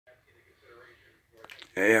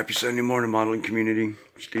Hey, happy Sunday morning, modeling community.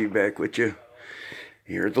 Steve back with you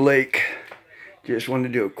here at the lake. Just wanted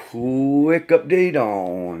to do a quick update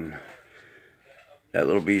on that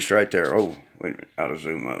little beast right there. Oh, wait a minute, out of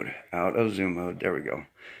zoom mode. Out of zoom mode, there we go.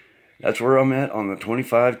 That's where I'm at on the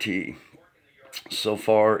 25T. So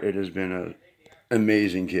far, it has been an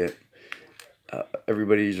amazing kit.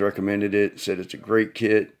 Everybody's recommended it, said it's a great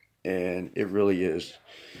kit, and it really is.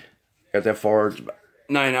 Got that far, it's about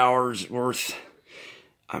 9 hours worth.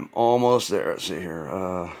 I'm almost there. Let's see here.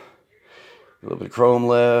 A little bit of chrome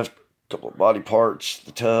left, a couple of body parts,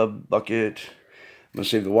 the tub, bucket. I'm going to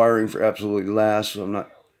save the wiring for absolutely last, so I'm not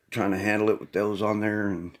trying to handle it with those on there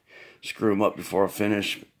and screw them up before I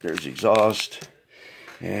finish. There's the exhaust.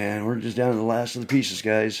 And we're just down to the last of the pieces,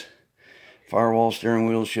 guys. Firewall, steering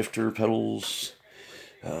wheel, shifter, pedals,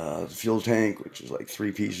 the fuel tank, which is like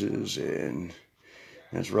 3 pieces, and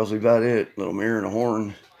that's roughly about it. Little mirror and a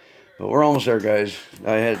horn. But we're almost there, guys.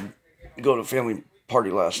 I had to go to a family party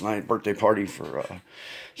last night, birthday party for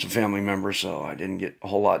some family members, so I didn't get a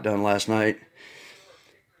whole lot done last night.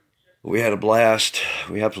 We had a blast.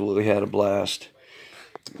 We absolutely had a blast.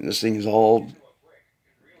 And this thing is all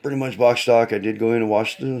pretty much box stock. I did go in and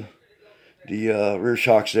wash the rear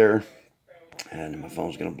shocks there. And my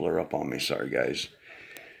phone's going to blur up on me. Sorry, guys.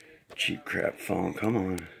 Cheap crap phone. Come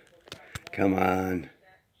on. Come on.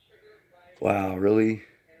 Wow, really?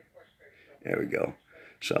 There we go.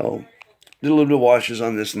 So, did a little bit of washes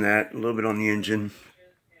on this and that, a little bit on the engine.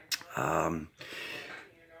 The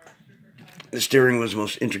steering was the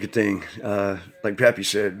most intricate thing. Like Pappy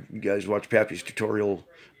said, you guys watch Pappy's tutorial,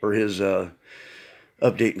 or his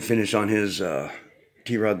update and finish on his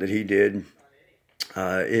T-Rod that he did.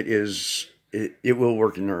 It will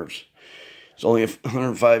work your nerves. It's only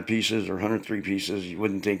 105 pieces or 103 pieces. You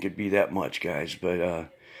wouldn't think it'd be that much, guys, but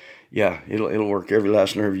yeah, it'll work every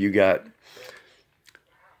last nerve you got.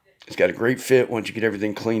 It's got a great fit once you get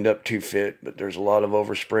everything cleaned up to fit, but there's a lot of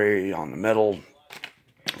overspray on the metal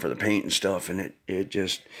for the paint and stuff, and it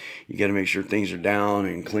just, you got to make sure things are down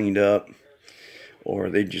and cleaned up, or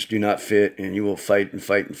they just do not fit, and you will fight and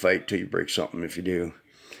fight and fight till you break something if you do.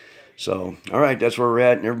 So, alright, that's where we're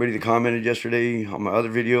at. And everybody that commented yesterday on my other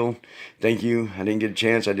video, thank you. I didn't get a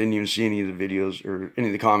chance. I didn't even see any of the videos or any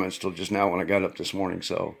of the comments till just now when I got up this morning.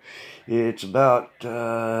 So, it's about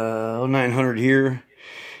 900 here.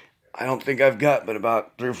 I don't think I've got but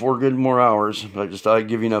about 3 or 4 good more hours. But I just thought I'd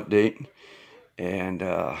give you an update and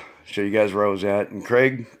show you guys where I was at. And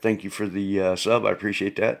Craig, thank you for the sub. I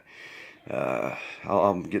appreciate that.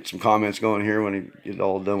 I'll get some comments going here when I get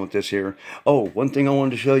all done with this here. Oh, one thing I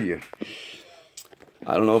wanted to show you.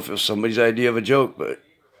 I don't know if it was somebody's idea of a joke, but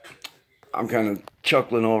I'm kind of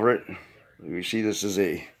chuckling over it. We see this is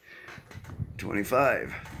a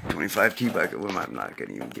 25 T bucket. Well, I'm not going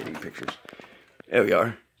to even get any pictures. There we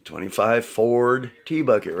are. 25 Ford T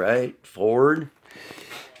bucket, right? Ford.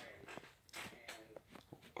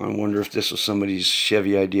 I wonder if this was somebody's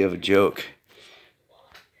Chevy idea of a joke.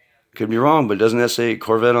 Could be wrong, but doesn't that say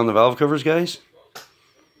Corvette on the valve covers, guys?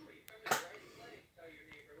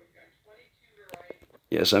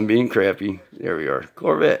 Yes, I'm being crappy. There we are.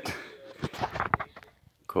 Corvette.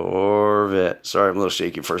 Corvette. Sorry, I'm a little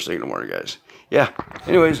shaky first thing in the morning, guys. Yeah,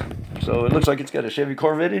 anyways, so it looks like it's got a Chevy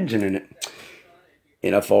Corvette engine in it.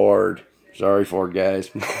 In a Ford. Sorry, Ford, guys.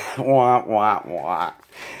 Wah, wah, wah.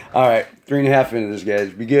 Alright, 3.5 into this,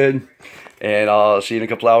 guys. Be good. And I'll see you in a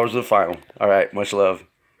couple hours of the final. Alright, much love.